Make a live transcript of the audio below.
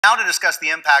Now to discuss the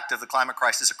impact of the climate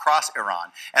crisis across Iran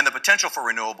and the potential for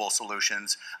renewable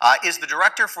solutions is the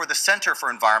Director for the Center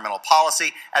for Environmental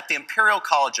Policy at the Imperial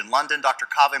College in London, Dr.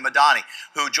 Kaveh Madani,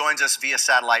 who joins us via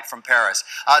satellite from Paris.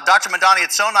 Dr. Madani,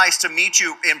 it's so nice to meet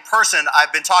you in person.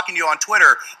 I've been talking to you on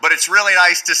Twitter, but it's really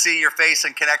nice to see your face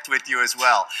and connect with you as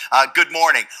well. Good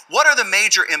morning. What are the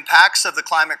major impacts of the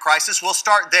climate crisis? We'll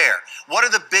start there. What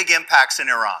are the big impacts in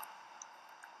Iran?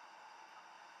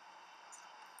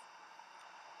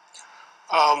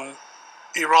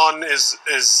 Iran is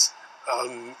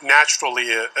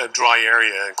naturally a dry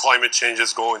area, and climate change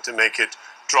is going to make it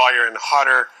drier and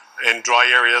hotter. In dry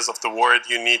areas of the world,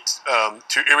 you need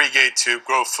to irrigate to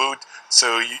grow food,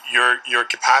 so your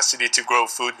capacity to grow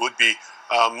food would be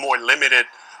more limited.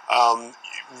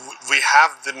 We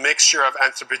have the mixture of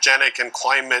anthropogenic and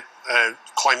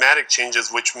climatic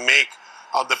changes, which make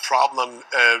the problem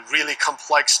really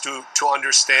complex to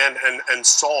understand and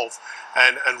solve.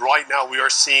 And right now we are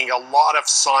seeing a lot of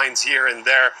signs here and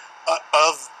there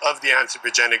of the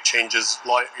anthropogenic changes,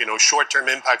 like short-term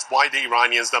impacts by the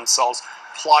Iranians themselves,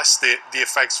 plus the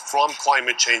effects from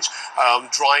climate change,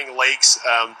 drying lakes,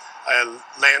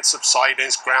 land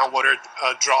subsidence, groundwater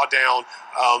drawdown,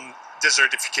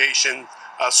 desertification,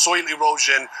 soil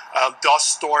erosion,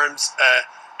 dust storms,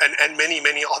 and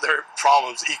many other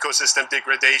problems, ecosystem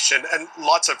degradation, and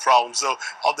lots of problems. So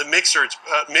of the mixture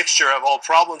of all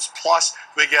problems, plus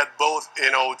we get both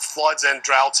floods and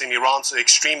droughts in Iran, so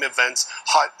extreme events,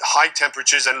 high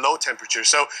temperatures and low temperatures.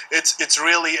 So it's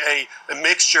really a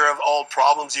mixture of all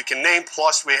problems you can name.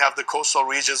 Plus we have the coastal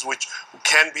regions which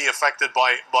can be affected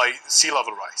by sea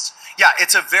level rise. Yeah,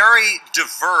 it's a very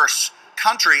diverse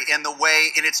country in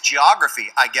its geography,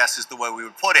 I guess is the way we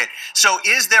would put it. So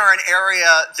is there an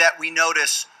area that we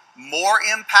notice more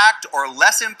impact or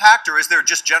less impact, or is there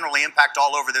just generally impact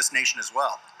all over this nation as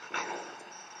well?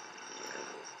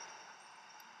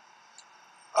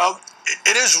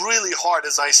 It is really hard,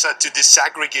 as I said, to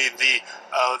disaggregate the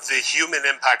human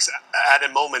impacts at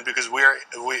a moment, because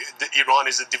Iran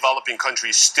is a developing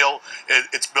country. Still,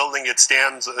 it's building its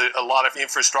dams. A lot of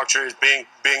infrastructure is being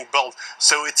built.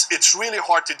 So it's really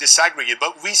hard to disaggregate.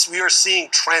 But we are seeing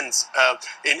trends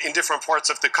in different parts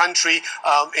of the country.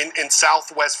 In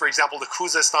Southwest, for example, the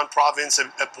Khuzestan province,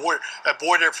 a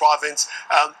border province,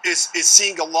 is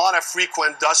seeing a lot of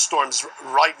frequent dust storms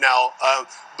right now,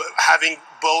 having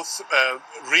both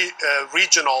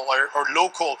regional or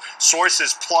local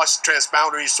sources plus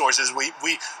transboundary sources. We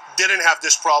didn't have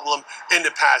this problem in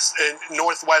the past. In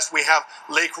Northwest, we have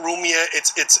Lake Rumia.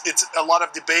 It's a lot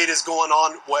of debate is going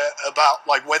on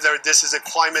about whether this is a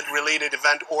climate-related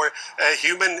event or a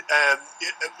human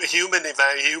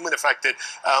affected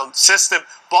system.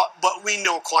 But we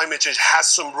know climate change has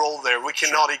some role there. We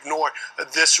cannot ignore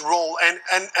this role, and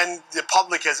the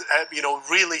public has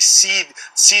really see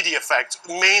the effect,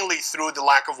 mainly through the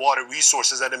lack of water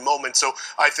resources at the moment. So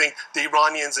I think the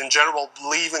Iranians in general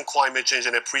believe in climate change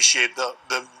and appreciate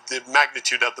the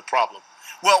magnitude of the problem.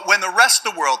 Well, when the rest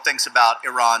of the world thinks about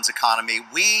Iran's economy,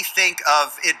 we think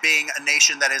of it being a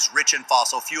nation that is rich in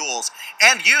fossil fuels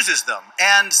and uses them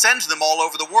and sends them all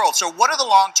over the world. So what are the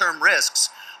long-term risks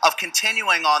of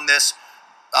continuing on this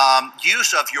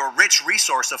use of your rich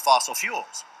resource of fossil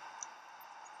fuels?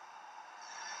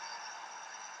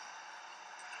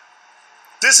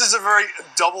 This is a very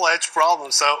double-edged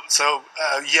problem. So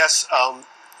yes,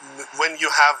 when you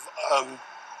have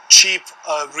cheap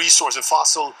resources,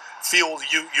 fossil fuels,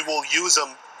 you will use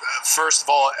them first of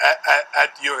all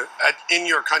in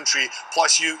your country,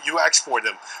 plus you export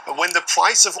them. When the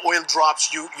price of oil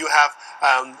drops, you have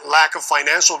lack of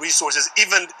financial resources,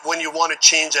 even when you want to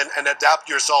change and adapt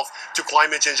yourself to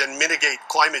climate change and mitigate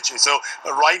climate change. So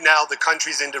right now the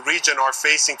countries in the region are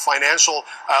facing financial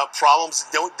problems.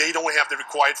 They don't have the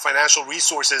required financial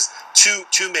resources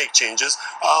to make changes.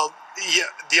 Yeah,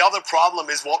 the other problem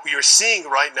is what we are seeing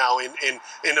right now in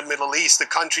the Middle East. The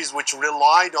countries which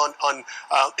relied on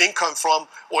income from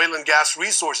oil and gas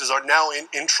resources are now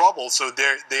in trouble. So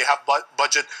they have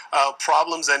budget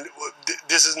problems, and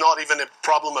this is not even a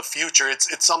problem of future.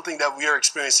 It's something that we are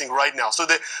experiencing right now. So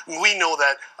we know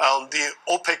that the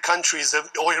OPEC countries, the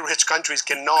oil-rich countries,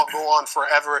 cannot go on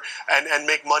forever and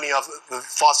make money off the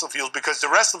fossil fuels, because the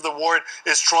rest of the world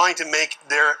is trying to make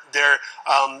their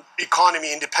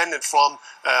economy independent from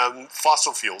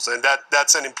fossil fuels, and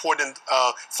that's an important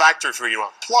factor for Iran.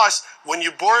 Plus, when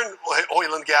you burn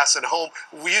oil and gas at home,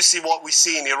 you see what we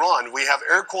see in Iran. We have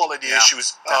air quality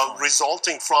issues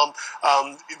resulting from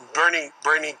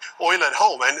burning oil at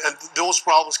home, and those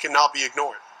problems cannot be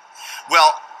ignored.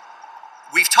 Well,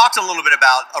 We've talked a little bit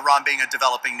about Iran being a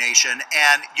developing nation,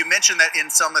 and you mentioned that in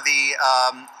some of the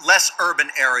less urban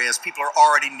areas, people are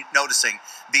already noticing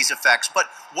these effects. But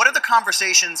what are the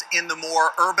conversations in the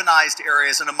more urbanized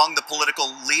areas and among the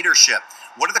political leadership?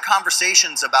 What are the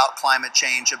conversations about climate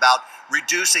change, about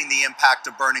reducing the impact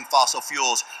of burning fossil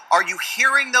fuels? Are you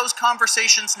hearing those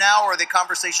conversations now, or are they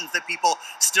conversations that people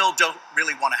still don't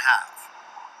really want to have?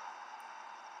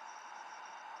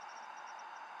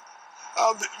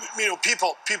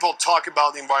 People talk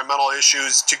about environmental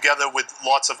issues together with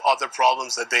lots of other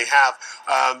problems that they have.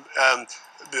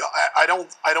 I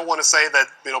don't want to say that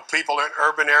people in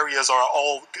urban areas are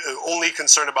all only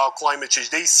concerned about climate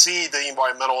change. They see the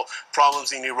environmental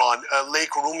problems in Iran. Lake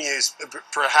Urumia is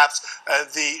perhaps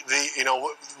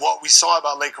what we saw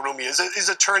about Lake Urumia is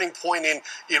a turning point in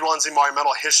Iran's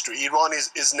environmental history. Iran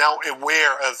is now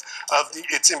aware of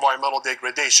its environmental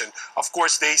degradation. Of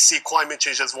course, they see climate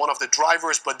change as one of the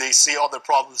drivers, but they see other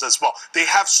problems as well. They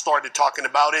have started talking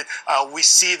about it. We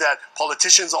see that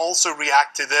politicians also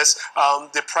react to this.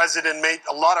 The president made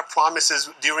a lot of promises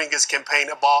during his campaign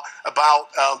about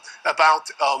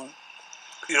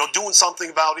doing something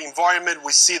about the environment.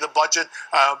 We see the budget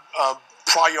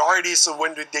priorities. So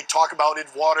when they talk about it,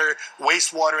 water,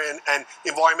 wastewater, and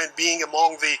environment being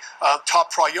among the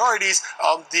top priorities,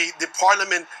 the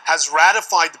parliament has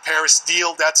ratified the Paris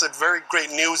deal. That's a very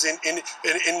great news in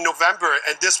November,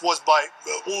 and this was by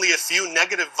only a few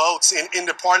negative votes in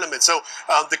the parliament. So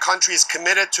the country is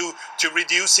committed to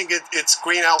reducing its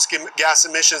greenhouse gas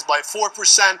emissions by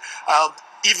 4%.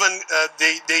 Even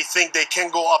they think they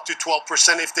can go up to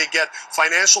 12% if they get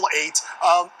financial aid.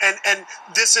 And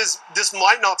this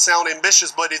might not sound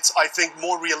ambitious, but it's, I think,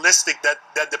 more realistic that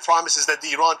the promises that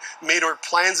the Iran made or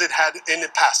plans it had in the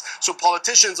past. So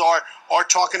politicians are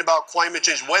talking about climate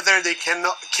change, whether they can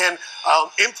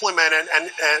implement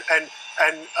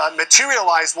and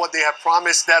materialize what they have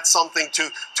promised. That's something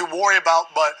to worry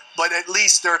about, but at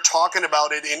least they're talking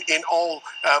about it in all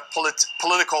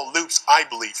political loops, I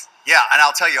believe. Yeah, and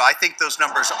I'll tell you, I think those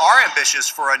numbers are ambitious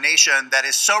for a nation that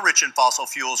is so rich in fossil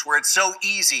fuels, where it's so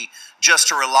easy just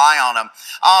to rely on them.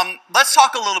 Let's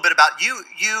talk a little bit about you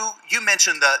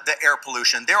mentioned the air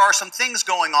pollution. There are some things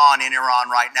going on in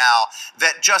Iran right now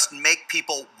that just make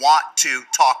people want to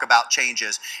talk about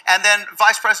changes. And then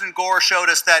Vice President Gore showed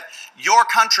us that your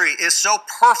country is so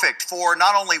perfect for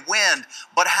not only wind,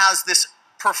 but has this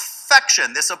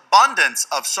perfection, this abundance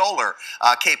of solar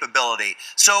capability.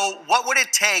 So what would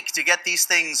it take to get these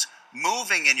things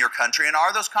moving in your country, and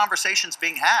are those conversations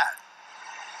being had?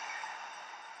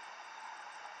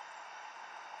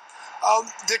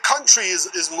 The country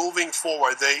is moving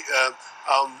forward. At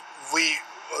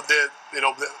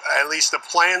least the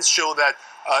plans show that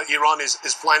Iran is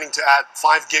planning to add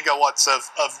 5 gigawatts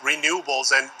of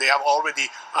renewables, and they have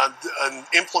already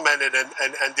implemented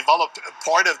and developed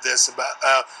part of this.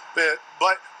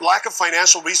 But lack of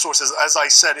financial resources, as I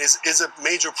said, is a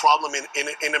major problem in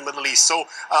the Middle East. So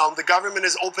the government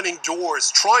is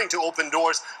trying to open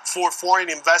doors for foreign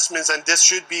investments, and this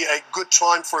should be a good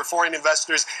time for foreign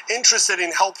investors interested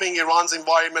in helping Iran's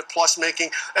environment, plus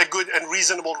making a good and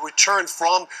reasonable return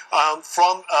from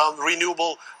the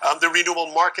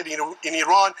renewable market in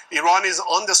Iran. Iran is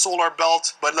on the solar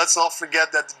belt, but let's not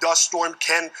forget that dust storms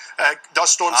can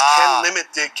limit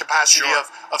the capacity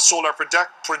of solar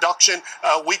production.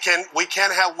 We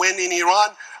can have wind in Iran.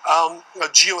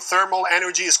 Geothermal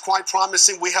energy is quite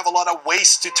promising. We have a lot of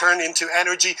waste to turn into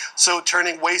energy, so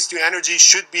turning waste to energy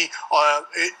should be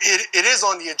it is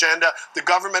on the agenda. The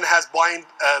government has buying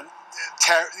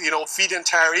feed-in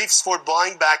tariffs for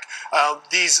buying back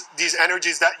these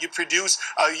energies that you produce.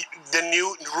 The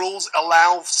new rules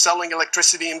allow selling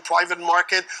electricity in private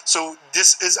market, so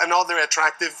this is another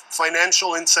attractive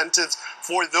financial incentive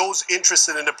for those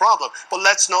interested in the problem. But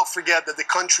let's not forget that the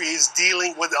country is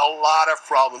dealing with a lot of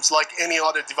problems like any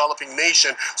other developing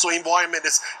nation. So environment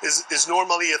is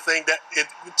normally a thing that it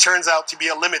turns out to be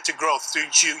a limit to growth. So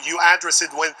you address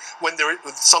it when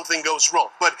something goes wrong.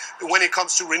 But when it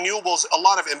comes to renewables, a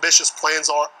lot of ambitious plans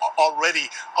are already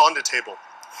on the table.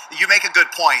 You make a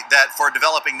good point that for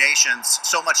developing nations,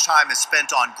 so much time is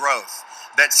spent on growth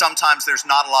that sometimes there's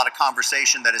not a lot of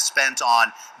conversation that is spent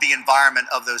on the environment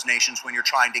of those nations when you're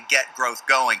trying to get growth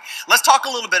going. Let's talk a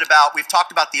little bit about, we've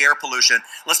talked about the air pollution.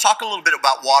 Let's talk a little bit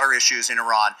about water issues in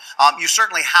Iran. You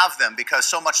certainly have them because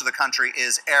so much of the country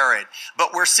is arid,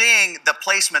 but we're seeing the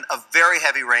placement of very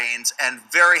heavy rains and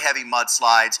very heavy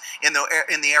mudslides in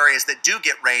the areas that do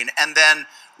get rain, and then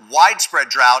widespread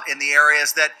drought in the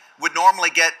areas that would normally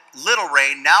get little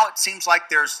rain. Now it seems like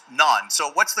there's none.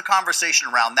 So what's the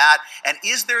conversation around that? And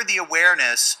is there the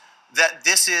awareness that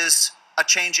this is a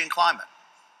changing climate?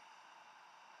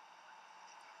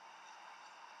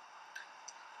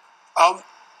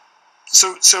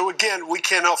 So again, we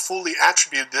cannot fully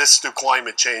attribute this to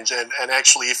climate change. And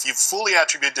actually, if you fully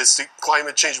attribute this to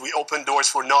climate change, we open doors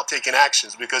for not taking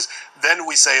actions, because then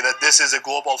we say that this is a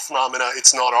global phenomena.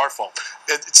 It's not our fault.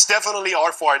 It's definitely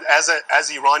our fault as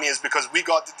Iranians, because we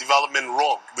got the development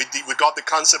wrong. We got the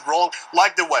concept wrong,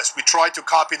 like the West. We tried to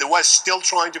copy the West, still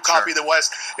trying to copy the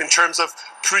West in terms of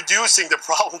producing the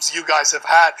problems you guys have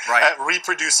had,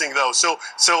 reproducing those. So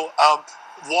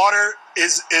water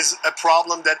is a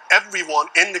problem that everyone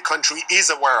in the country is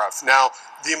aware of. Now,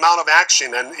 the amount of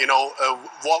action and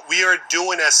what we are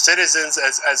doing as citizens,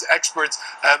 as experts,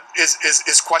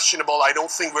 is questionable. I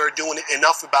don't think we're doing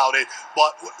enough about it.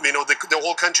 But the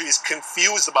whole country is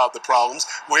confused about the problems.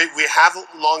 We have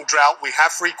long drought. We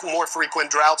have more frequent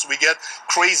droughts. We get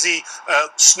crazy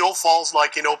snowfalls.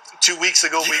 Like 2 weeks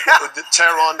ago, the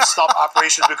Tehran stopped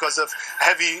operations because of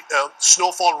heavy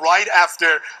snowfall right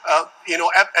after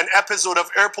an episode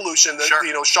of air pollution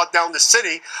that shut down the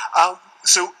city.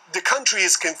 So the country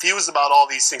is confused about all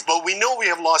these things, but we know we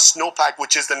have lost snowpack,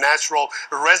 which is the natural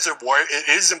reservoir. It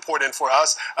is important for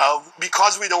us.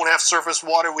 Because we don't have surface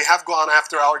water, we have gone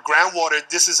after our groundwater.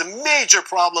 This is a major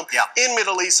problem in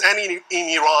Middle East and in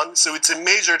Iran. So it's a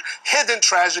major hidden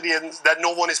tragedy that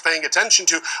no one is paying attention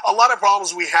to. A lot of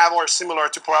problems we have are similar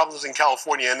to problems in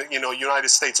California and United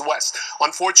States West.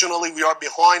 Unfortunately, we are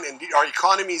behind and our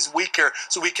economy is weaker,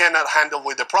 so we cannot handle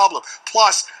with the problem.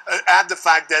 Plus, add the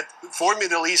fact that for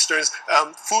Middle Easterns,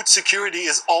 food security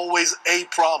is always a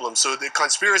problem. So the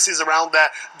conspiracies around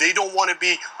that, they don't want to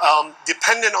be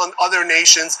dependent on other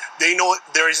nations. They know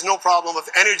there is no problem of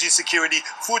energy security.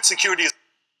 Food security is.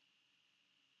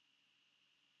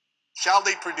 Shall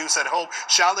they produce at home?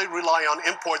 Shall they rely on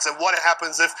imports? And what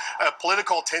happens if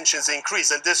political tensions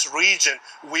increase? In this region,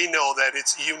 we know that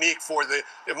it's unique for the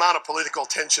amount of political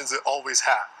tensions it always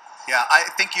had. Yeah, I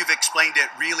think you've explained it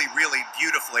really, really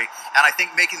beautifully. And I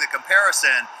think making the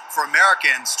comparison for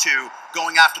Americans to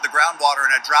going after the groundwater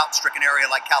in a drought-stricken area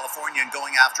like California and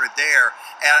going after it there,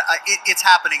 it's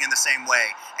happening in the same way.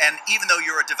 And even though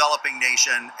you're a developing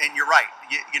nation, and you're right,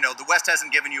 the West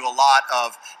hasn't given you a lot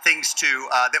of things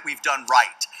that we've done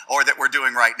right, or that we're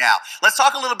doing right now. Let's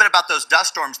talk a little bit about those dust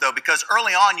storms, though, because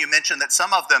early on you mentioned that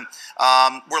some of them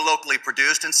were locally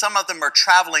produced and some of them are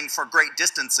traveling for great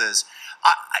distances.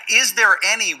 Is there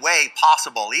any way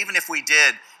possible, even if we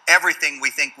did everything we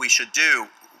think we should do,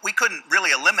 we couldn't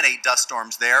really eliminate dust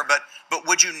storms there, but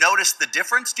would you notice the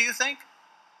difference, do you think?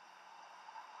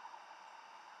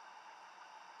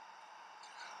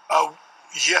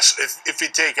 Yes, if we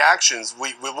take actions,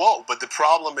 we will. But the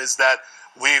problem is that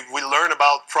we learn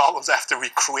about problems after we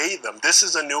create them. This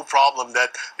is a new problem that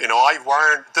I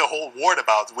warned the whole world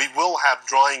about. We will have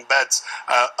drying beds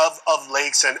of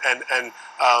lakes and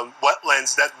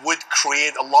wetlands that would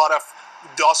create a lot of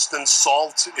dust and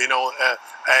salt,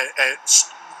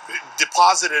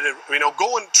 deposited,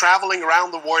 going traveling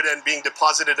around the world and being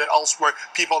deposited elsewhere.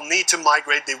 People need to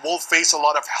migrate. They will face a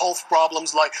lot of health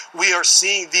problems, like we are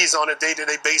seeing these on a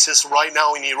day-to-day basis right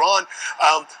now in Iran.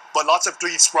 But lots of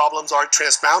these problems are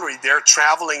transboundary. They're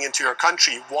traveling into your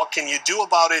country. What can you do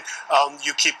about it?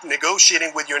 You keep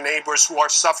negotiating with your neighbors who are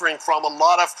suffering from a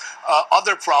lot of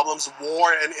other problems,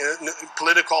 war and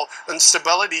political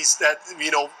instabilities that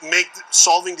make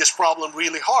solving this problem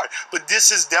really hard. But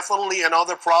this is definitely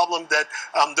another problem that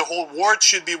the whole world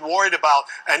should be worried about,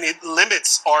 and it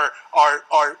limits our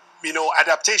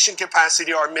adaptation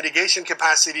capacity, our mitigation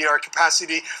capacity, our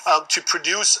capacity to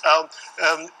produce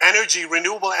energy,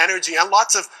 renewable energy, and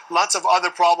lots of other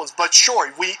problems. But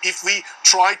sure, if we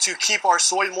try to keep our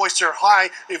soil moisture high,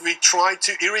 if we try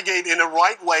to irrigate in a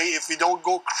right way, if we don't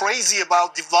go crazy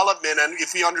about development, and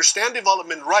if we understand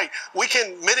development right, we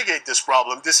can mitigate this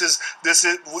problem.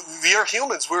 We are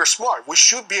humans. We're smart. We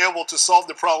should be able to solve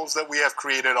the problems that we have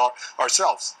created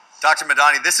ourselves. Dr.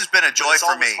 Madani, this has been a joy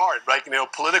for me. It's hard, right?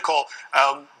 Political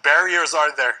barriers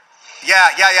are there. Yeah,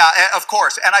 of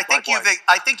course. And I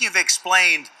think you've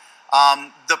explained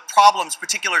the problems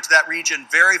particular to that region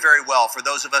very, very well for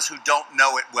those of us who don't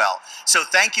know it well. So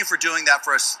thank you for doing that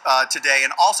for us today,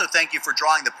 and also thank you for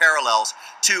drawing the parallels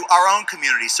to our own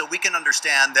community so we can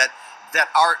understand that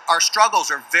our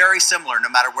struggles are very similar no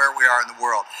matter where we are in the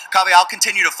world. Kaveh, I'll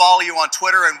continue to follow you on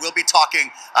Twitter, and we'll be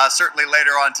talking certainly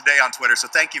later on today on Twitter. So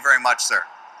thank you very much, sir.